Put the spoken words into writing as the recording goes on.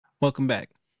Welcome back.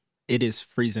 It is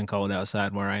freezing cold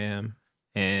outside where I am,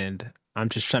 and I'm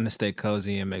just trying to stay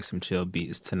cozy and make some chill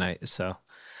beats tonight. So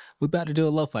we about to do a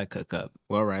lo-fi cook-up.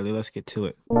 Well, Riley, let's get to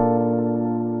it.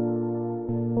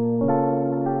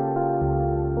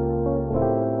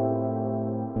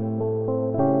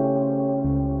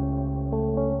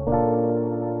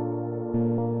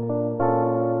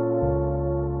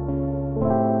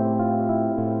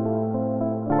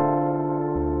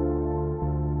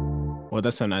 Well,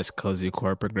 that's a nice cozy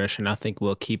chord progression. I think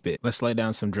we'll keep it. Let's lay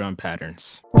down some drum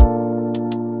patterns.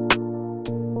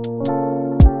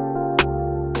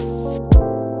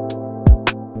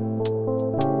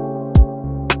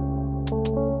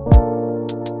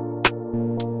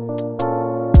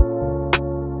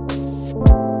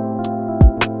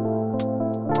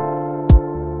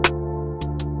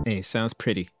 Hey, sounds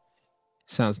pretty.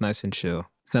 Sounds nice and chill.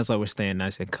 Sounds like we're staying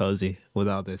nice and cozy with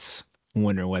all this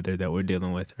winter weather that we're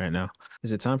dealing with right now.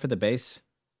 Is it time for the bass?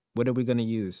 What are we going to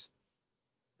use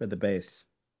for the bass?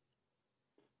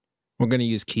 We're going to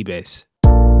use key bass.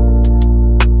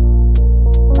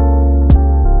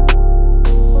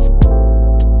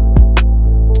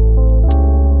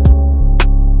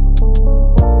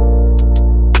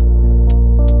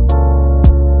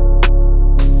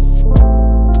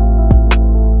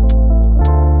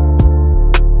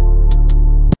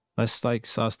 Let's like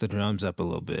sauce the drums up a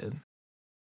little bit.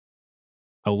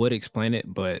 I would explain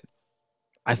it, but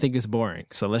I think it's boring,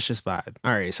 so let's just vibe.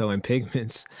 All right, so in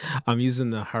Pigments, I'm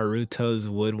using the Haruto's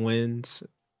Woodwinds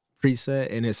preset,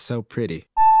 and it's so pretty.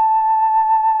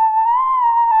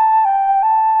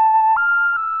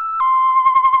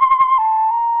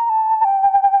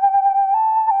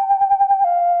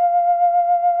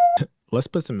 Let's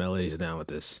put some melodies down with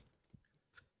this.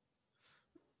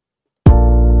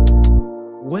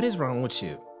 What is wrong with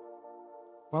you?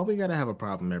 Why we gotta have a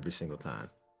problem every single time?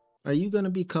 Are you gonna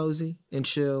be cozy and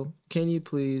chill? Can you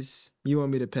please? You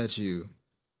want me to pet you?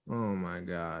 Oh my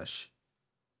gosh.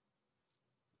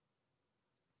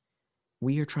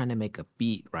 We are trying to make a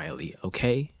beat, Riley,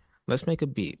 okay? Let's make a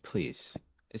beat, please.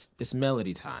 It's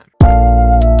melody time.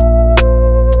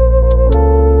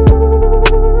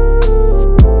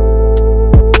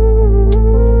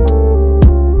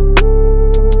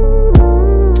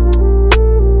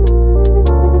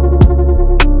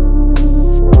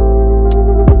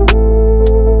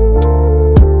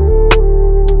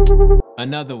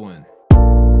 Another one.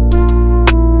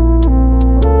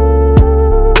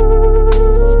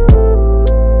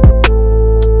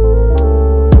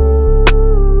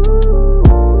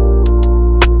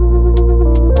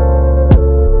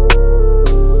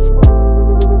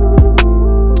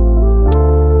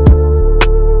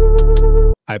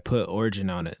 I put Origin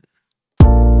on it.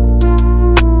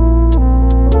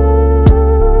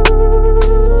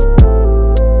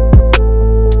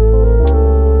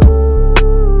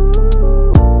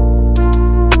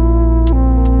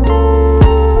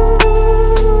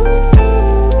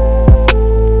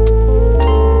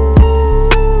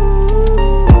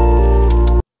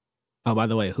 Oh, by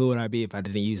the way, who would I be if I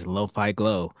didn't use Lo-Fi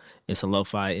Glow? It's a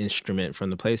lo-fi instrument from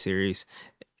the Play series,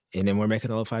 and then we're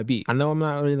making a lo-fi beat. I know I'm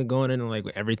not really going into like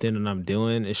everything that I'm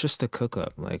doing. It's just a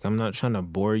cook-up. Like, I'm not trying to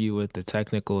bore you with the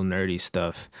technical, nerdy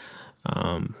stuff.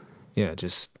 Yeah,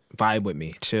 just vibe with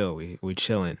me, chill. We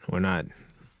chilling. We're not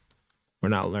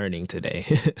learning today.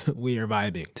 We are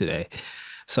vibing today.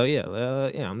 So yeah,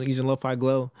 I'm using Lo-Fi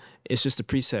Glow. It's just a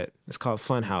preset. It's called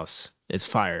Funhouse. It's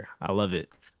fire. I love it.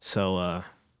 So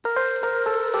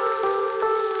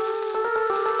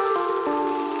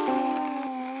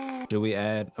should we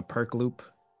add a perk loop?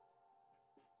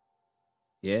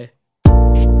 Yeah.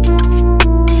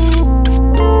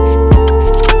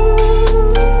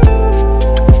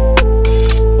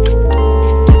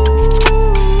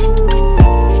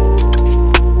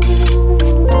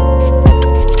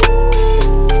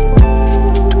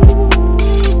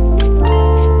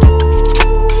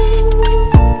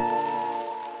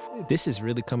 This is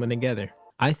really coming together.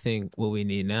 I think what we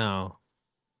need now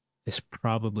is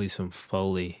probably some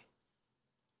Foley.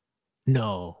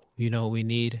 No, you know what we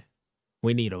need?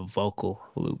 We need a vocal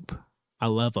loop. I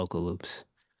love vocal loops.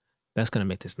 That's gonna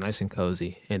make this nice and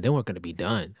cozy, and then we're gonna be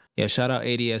done. Yeah, shout out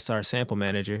ADSR Sample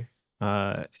Manager.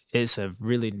 It's a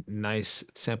really nice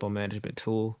sample management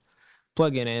tool,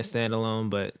 plug-in and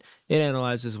standalone, but it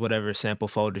analyzes whatever sample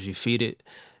folders you feed it.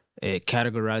 It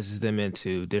categorizes them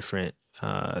into different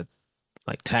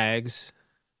like tags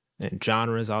and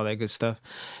genres, all that good stuff,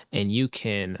 and you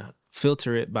can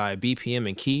filter it by BPM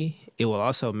and key. It will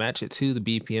also match it to the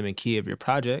BPM and key of your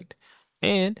project,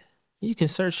 and you can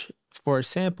search for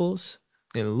samples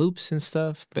and loops and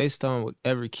stuff based on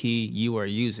whatever key you are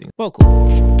using. Vocal.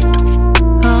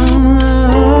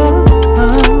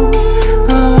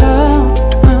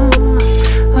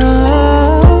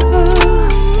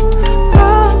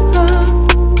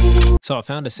 So I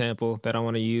found a sample that I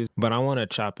want to use, but I want to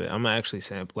chop it. I'm gonna actually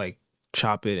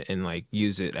chop it and like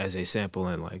use it as a sample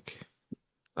and like,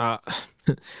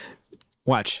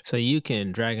 watch. So you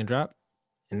can drag and drop,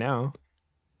 and now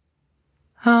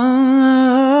it's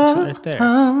right there.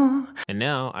 And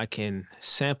now I can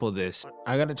sample this.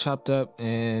 I got it chopped up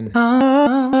and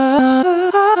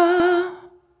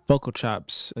vocal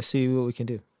chops. Let's see what we can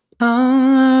do.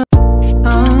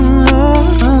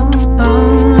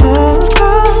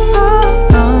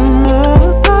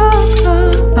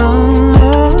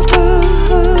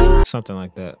 Something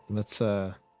like that.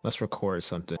 Let's record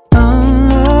something.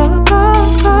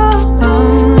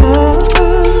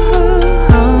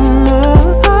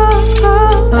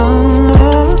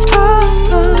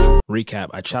 Recap,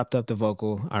 I chopped up the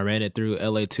vocal, I ran it through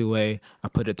LA2A, I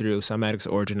put it through Cymatics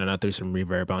Origin, and I threw some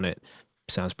reverb on it.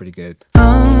 Sounds pretty good.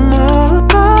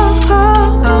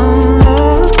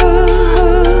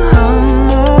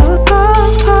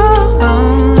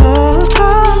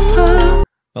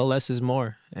 Well, less is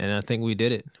more, and I think we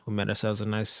did it. We made ourselves a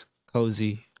nice,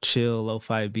 cozy, chill,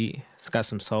 lo-fi beat. It's got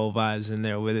some soul vibes in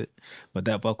there with it, with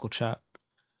that vocal chop.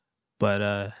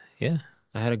 But yeah,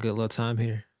 I had a good little time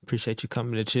here. Appreciate you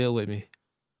coming to chill with me.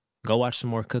 Go watch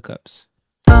some more cook-ups.